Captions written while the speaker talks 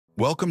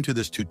Welcome to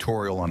this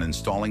tutorial on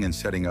installing and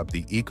setting up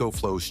the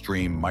EcoFlow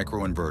Stream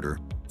microinverter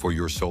for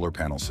your solar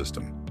panel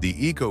system. The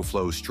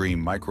EcoFlow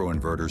Stream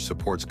microinverter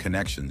supports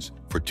connections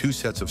for 2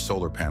 sets of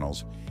solar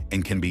panels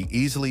and can be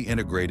easily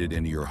integrated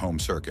into your home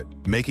circuit,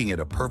 making it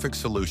a perfect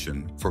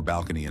solution for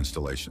balcony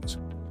installations.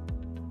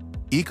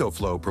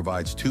 EcoFlow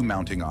provides 2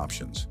 mounting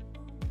options: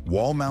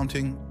 wall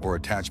mounting or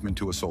attachment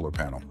to a solar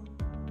panel.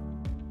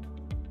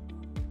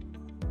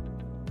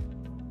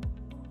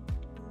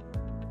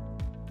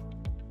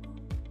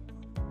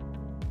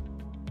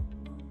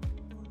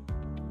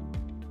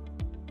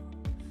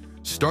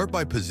 Start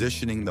by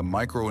positioning the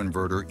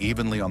microinverter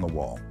evenly on the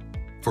wall.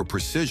 For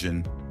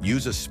precision,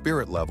 use a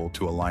spirit level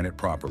to align it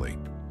properly.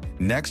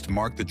 Next,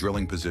 mark the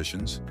drilling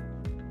positions.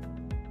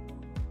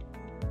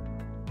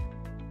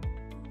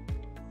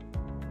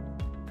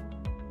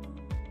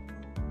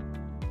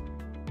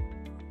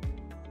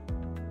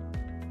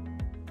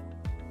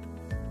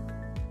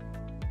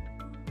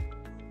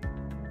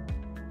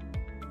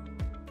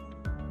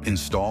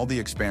 Install the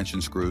expansion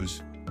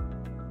screws.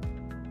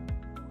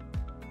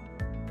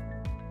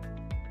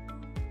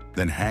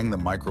 Then hang the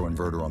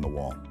microinverter on the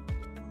wall.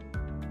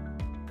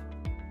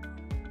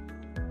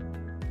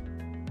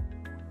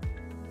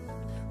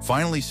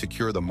 Finally,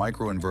 secure the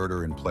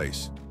microinverter in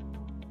place.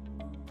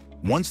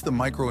 Once the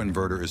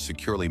microinverter is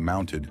securely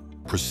mounted,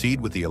 proceed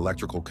with the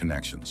electrical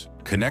connections.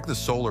 Connect the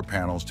solar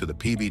panels to the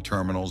PV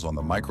terminals on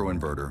the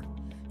microinverter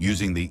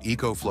using the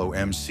EcoFlow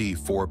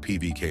MC4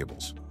 PV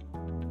cables.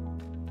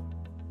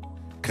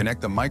 Connect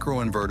the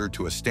microinverter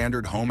to a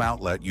standard home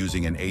outlet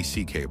using an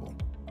AC cable.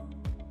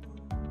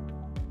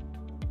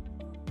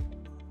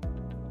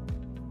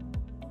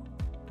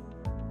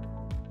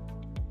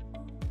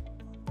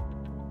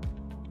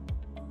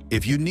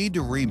 If you need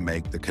to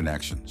remake the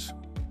connections,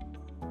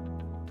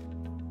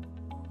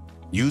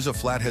 use a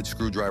flathead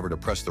screwdriver to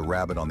press the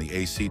rabbet on the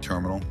AC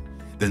terminal,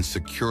 then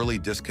securely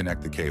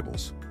disconnect the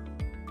cables.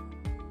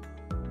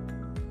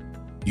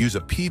 Use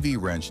a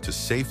PV wrench to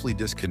safely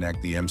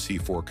disconnect the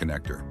MC4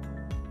 connector.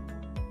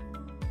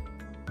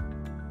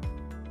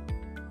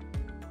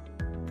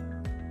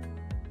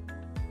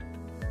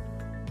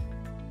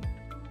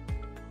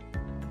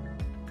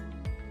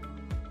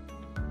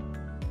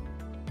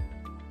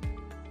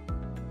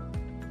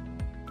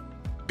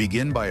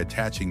 Begin by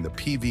attaching the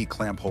PV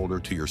clamp holder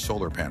to your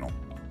solar panel.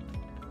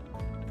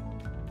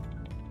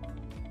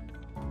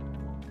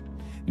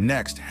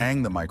 Next,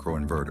 hang the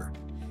microinverter.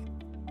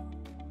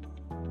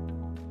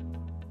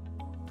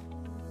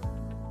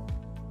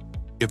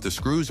 If the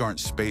screws aren't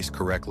spaced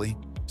correctly,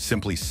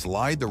 simply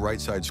slide the right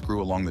side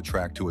screw along the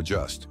track to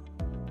adjust.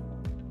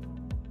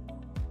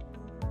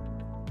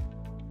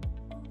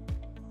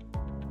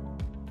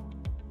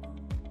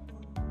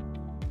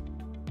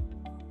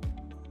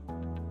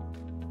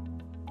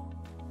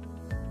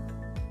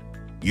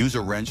 Use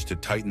a wrench to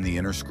tighten the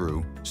inner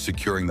screw,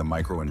 securing the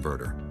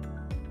microinverter.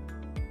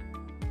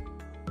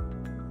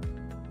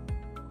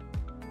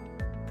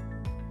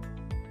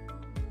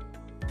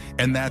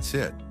 And that's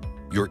it.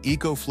 Your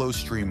EcoFlow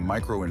Stream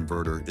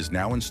microinverter is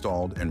now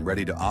installed and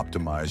ready to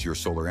optimize your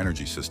solar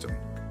energy system.